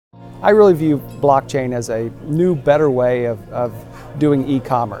I really view blockchain as a new, better way of doing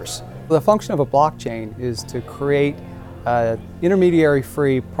e-commerce. The function of a blockchain is to create an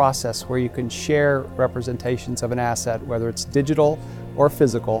intermediary-free process where you can share representations of an asset, whether it's digital or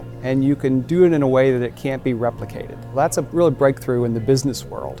physical, and you can do it in a way that it can't be replicated. That's a real breakthrough in the business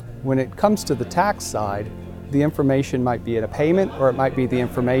world. When it comes to the tax side, the information might be in a payment or it might be the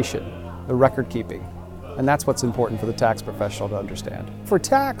information, the record keeping. And that's what's important for the tax professional to understand. For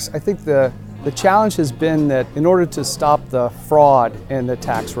tax, I think the challenge has been that in order to stop the fraud in the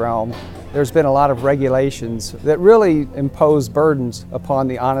tax realm, there's been a lot of regulations that really impose burdens upon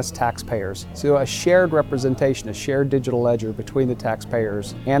the honest taxpayers. So a shared representation, a shared digital ledger between the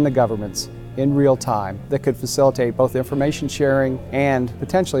taxpayers and the governments in real time that could facilitate both information sharing and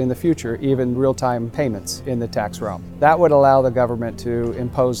potentially in the future even real-time payments in the tax realm. That would allow the government to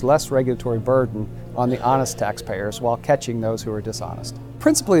impose less regulatory burden on the honest taxpayers while catching those who are dishonest.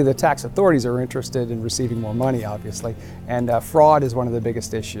 Principally, the tax authorities are interested in receiving more money, obviously, and fraud is one of the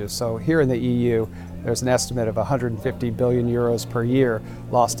biggest issues. So here in the EU, there's an estimate of 150 billion euros per year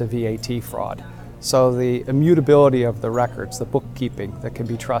lost to VAT fraud. So the immutability of the records, the bookkeeping that can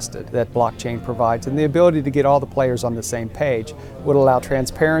be trusted that blockchain provides, and the ability to get all the players on the same page would allow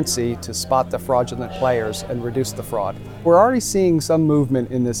transparency to spot the fraudulent players and reduce the fraud. We're already seeing some movement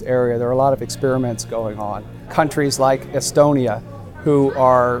in this area. There are a lot of experiments going on. Countries like Estonia who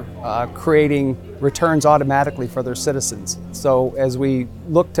are creating returns automatically for their citizens. So as we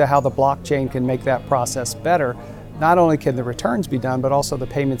look to how the blockchain can make that process better, not only can the returns be done, but also the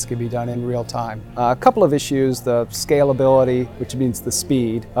payments can be done in real time. A couple of issues, the scalability, which means the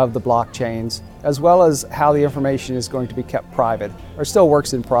speed of the blockchains, as well as how the information is going to be kept private, are still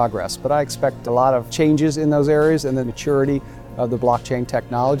works in progress. But I expect a lot of changes in those areas, and the maturity of the blockchain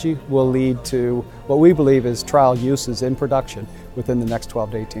technology will lead to what we believe is trial uses in production within the next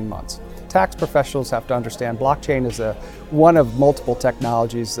 12 to 18 months. Tax professionals have to understand blockchain is one of multiple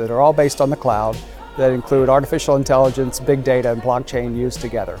technologies that are all based on the cloud, that include artificial intelligence, big data, and blockchain used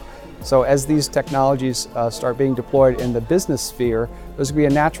together. So as these technologies start being deployed in the business sphere, there's going to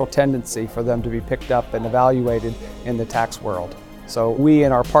be a natural tendency for them to be picked up and evaluated in the tax world. So we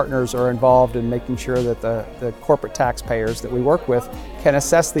and our partners are involved in making sure that the corporate taxpayers that we work with can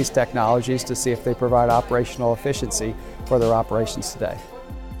assess these technologies to see if they provide operational efficiency for their operations today.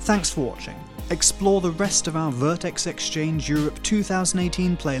 Thanks for watching. Explore the rest of our Vertex Exchange Europe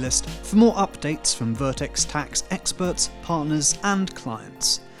 2018 playlist for more updates from Vertex tax experts, partners and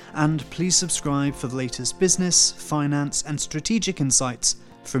clients. And please subscribe for the latest business, finance and strategic insights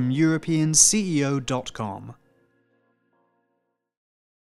from EuropeanCEO.com.